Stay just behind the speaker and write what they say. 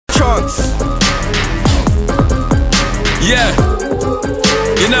chance. Yeah,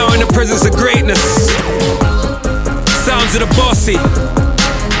 you're now in the presence of greatness. Sounds of the bossy.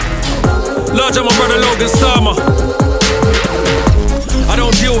 Large on my brother Logan Sama. I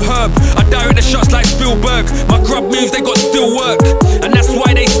don't deal herb, I direct the shots like Spielberg. My grub moves, they got still work, and that's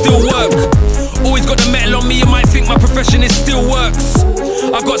why they still work. Always got the metal on me, you might think my profession is still works.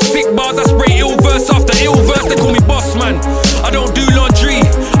 I got sick bars, I spray ill verse after ill verse, they call me Bossman. I don't do laundry,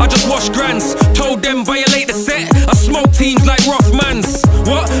 I just wash grands. Told them violate the set, I smoke teams like Rothmans.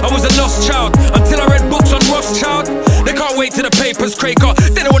 What? I was a lost child, until I read books on Rothschild. They can't wait till the papers crack up,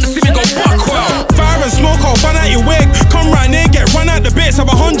 they don't wanna see me go buck wild. Fire and smoke, I'll run out your wig. Come round here, get run out the bits. Have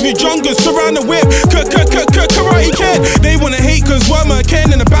 100 junglers surround the whip. Karate kid. They wanna hate cause we're my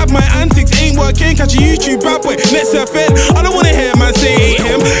ken, and the bad my antics ain't working. Catch a YouTube bad boy, let's FN. I don't wanna hear man say ain't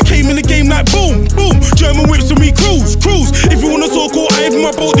him. Came in the game like boom, boom. German whips with me, cruise. If you wanna talk all I in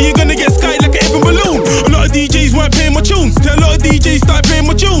my boat, then you're gonna get skied like an Evan balloon. A lot of DJs weren't playing my tunes, till a lot of DJs start playing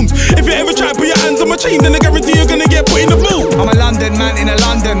my tunes. If you ever try to put your hands on my chain, then I guarantee you're gonna get put in the boot. I'm a London man in a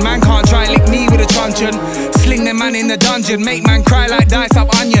London, man can't try and lick me with a truncheon. Sling them man in the dungeon, make man cry like dice up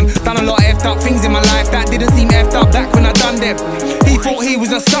onion. Done a lot of effed up things in my life that didn't seem effed up back when I done them. He thought he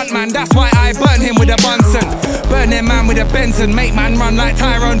was a stunt man, that's why I burnt him with a Bunsen. Burn them man with a Benson, make man run like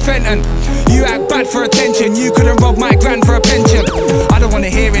Tyrone Fenton. You act bad for attention, you couldn't rob my grand for a pension. I don't wanna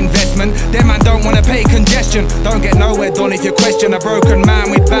hear investment, them man don't wanna pay congestion. Don't get nowhere done if you question a broken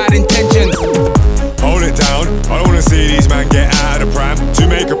man with bad intentions. Hold it down, I don't wanna see these men get out of the pram. To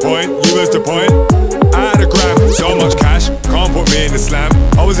make a point, you was the point. Out of the gram, so much cash, can't put me in the slam.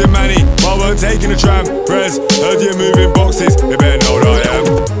 I was in Manny, but I weren't taking the tram. Prez, heard you moving boxes, they better know that I am.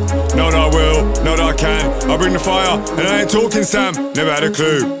 Know that I will, know that I can. I bring the fire, and I ain't talking Sam. Never had a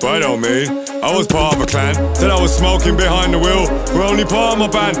clue, but I don't mean I was part of a clan. Said I was smoking behind the wheel, we're only part of my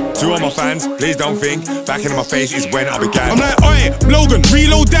band. Two of my fans, please don't think back in my face is when I began. I'm like, oi, Logan,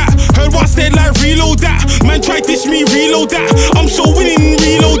 reload that. Heard what I said, like reload that. Man tried dish me, reload that. I'm so winning,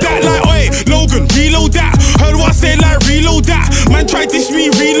 reload that. Like, oi, Logan, reload that. Heard what I said, like reload that. Man tried dish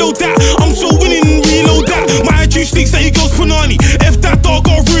me, reload that. I'm so winning, reload that. My attitude stinks like it goes punani. If that dog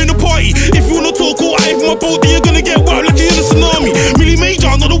got ruin the party. If you wanna talk all I have my boat, then you're gonna get wild like you're in a tsunami. Milli Major,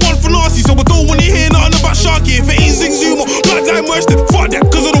 I'm not the one for nasty, so I don't wanna hear nothing about Sharky. If it ain't Zing Zuma, bloodline merged, then fuck that,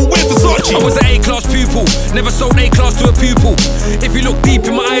 cause I don't wear Versace. I was an A-class pupil, never sold A-class to a pupil. If you look deep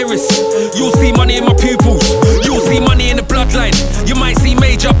in my iris, you'll see money in my pupils. You'll see money in the bloodline, you might see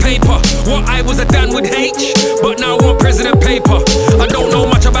major paper. What I was a Dan with H, but now I want president paper. I don't know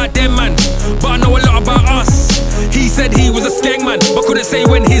much about them man, but I know a lot about us. He said he was a skeng man, but couldn't say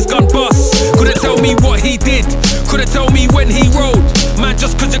when his gun bust. Couldn't tell me what he did, couldn't tell me when he rode. Man,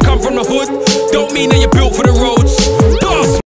 just cause you come from the hood, don't mean that you're built for the roads.